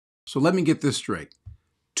So let me get this straight.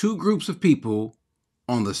 Two groups of people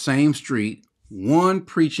on the same street, one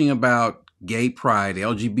preaching about gay pride,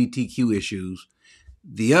 LGBTQ issues,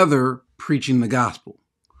 the other preaching the gospel.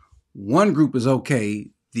 One group is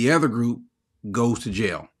okay, the other group goes to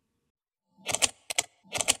jail.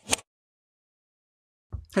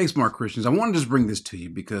 Hey, smart Christians, I want to just bring this to you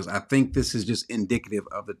because I think this is just indicative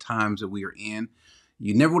of the times that we are in.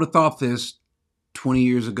 You never would have thought this 20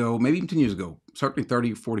 years ago, maybe even 10 years ago, certainly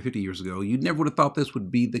 30, 40, 50 years ago. You never would have thought this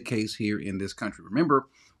would be the case here in this country. Remember,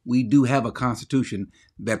 we do have a constitution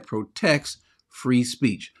that protects free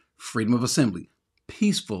speech, freedom of assembly,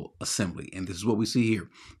 peaceful assembly, and this is what we see here.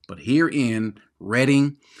 But here in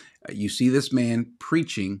Reading, you see this man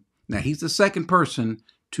preaching. Now, he's the second person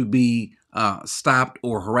to be stopped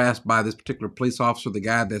or harassed by this particular police officer, the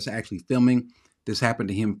guy that's actually filming. This happened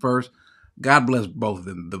to him first. God bless both of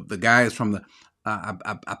them. The guy is from the,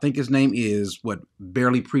 I think his name is,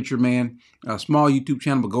 Barely Preacher Man, a small YouTube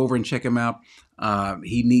channel, but go over and check him out.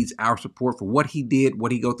 He needs our support for what he did,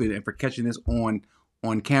 what he go through, and for catching this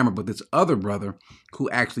on camera. But this other brother who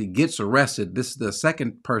actually gets arrested, this is the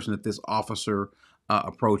second person that this officer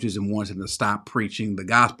approaches and wants him to stop preaching the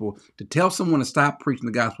gospel. To tell someone to stop preaching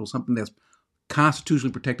the gospel, something that's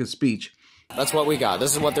constitutionally protected speech. That's what we got.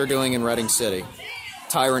 This is what they're doing in Reading City.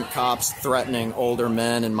 Tyrant cops threatening older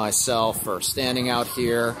men and myself for standing out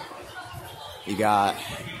here. You got,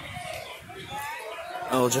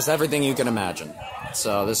 just everything you can imagine.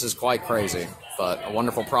 So this is quite crazy, but a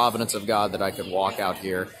wonderful providence of God that I could walk out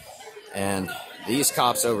here. And these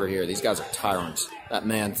cops over here, these guys are tyrants. That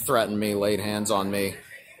man threatened me, laid hands on me.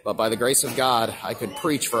 But by the grace of God, I could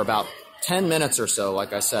preach for about 10 minutes or so,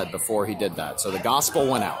 like I said, before he did that. So the gospel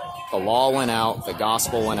went out. The law went out. The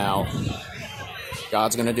gospel went out.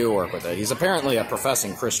 God's going to do work with it. He's apparently a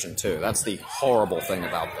professing Christian, too. That's the horrible thing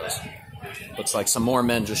about this. Looks like some more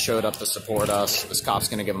men just showed up to support us. This cop's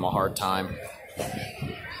going to give him a hard time.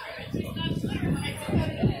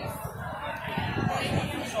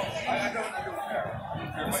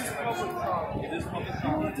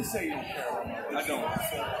 To say you don't care. I don't.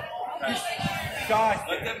 Guys,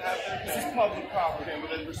 let them have their. This is public property.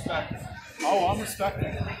 With respect. Oh, I'm respecting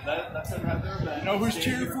it. Let them have their event. You know who's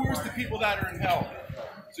cheering for us? The people that are in hell.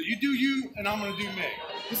 So you do you, and I'm going to do me.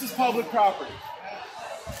 This is public property.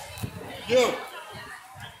 You.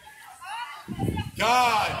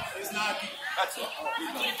 God is not. That's it.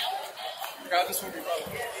 God, this will be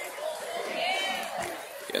brother.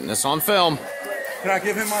 Getting this on film. Can I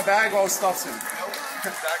give him my bag? All stuff's in.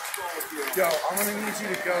 Yo, I'm going to need you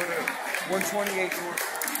to go to 128 North.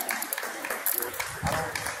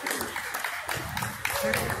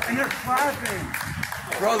 And they're clapping.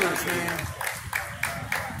 Brothers, man.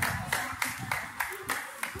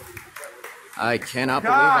 I cannot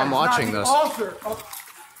believe I'm watching this. Altar. Oh.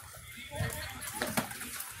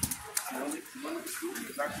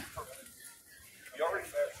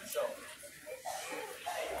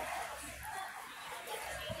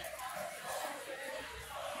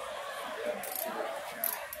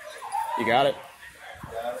 You got it?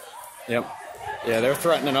 Yep. Yeah, they're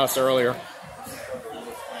threatening us earlier.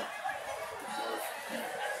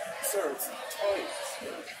 Sir, it's tight.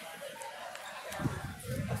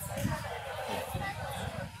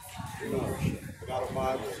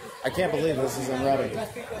 I can't believe this is in Reading.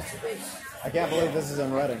 I can't believe this is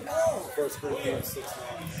in Reading. First Corinthians 6.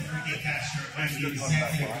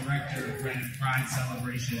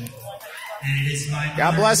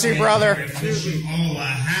 God bless you, brother. Wish you all a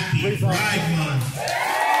happy Pride Month.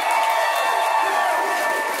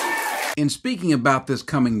 In speaking about this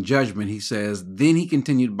coming judgment, he says, then he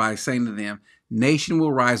continued by saying to them, nation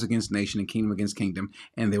will rise against nation and kingdom against kingdom,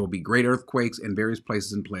 and there will be great earthquakes in various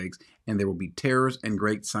places and plagues, and there will be terrors and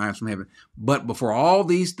great signs from heaven. But before all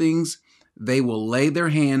these things, they will lay their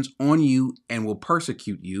hands on you and will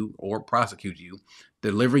persecute you or prosecute you,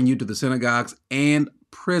 delivering you to the synagogues and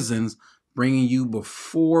prisons, bringing you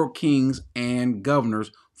before kings and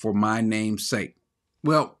governors for my name's sake.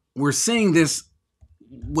 Well, we're seeing this,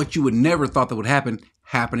 what you would never thought that would happen,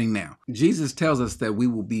 happening now. Jesus tells us that we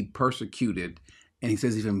will be persecuted, and he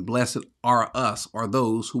says even blessed are us, or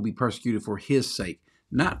those who will be persecuted for his sake,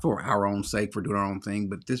 not for our own sake, for doing our own thing,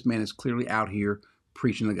 but this man is clearly out here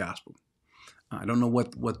preaching the gospel. I don't know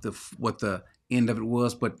what the end of it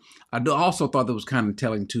was, but I also thought that was kind of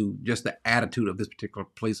telling to just the attitude of this particular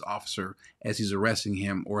police officer as he's arresting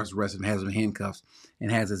him, or as arresting, has him in handcuffs and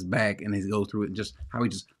has his bag, and he goes through it, and just how he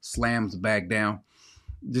just slams the bag down.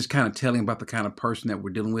 Just kind of telling about the kind of person that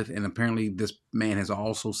we're dealing with. And apparently this man has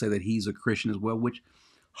also said that he's a Christian as well, which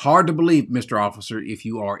hard to believe, Mr. Officer, if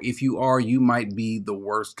you are. If you are, you might be the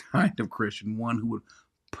worst kind of Christian, one who would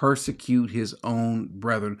persecute his own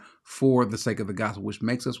brethren for the sake of the gospel, which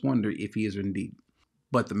makes us wonder if he is indeed.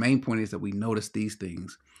 But the main point is that we notice these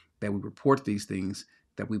things, that we report these things,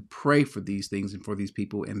 that we pray for these things and for these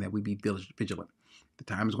people, and that we be vigilant. The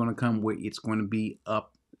time is going to come where it's going to be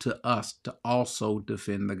up to us to also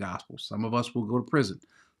defend the gospel. Some of us will go to prison.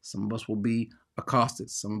 Some of us will be accosted.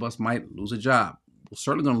 Some of us might lose a job. We're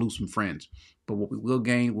certainly going to lose some friends. But what we will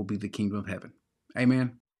gain will be the kingdom of heaven.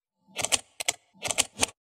 Amen.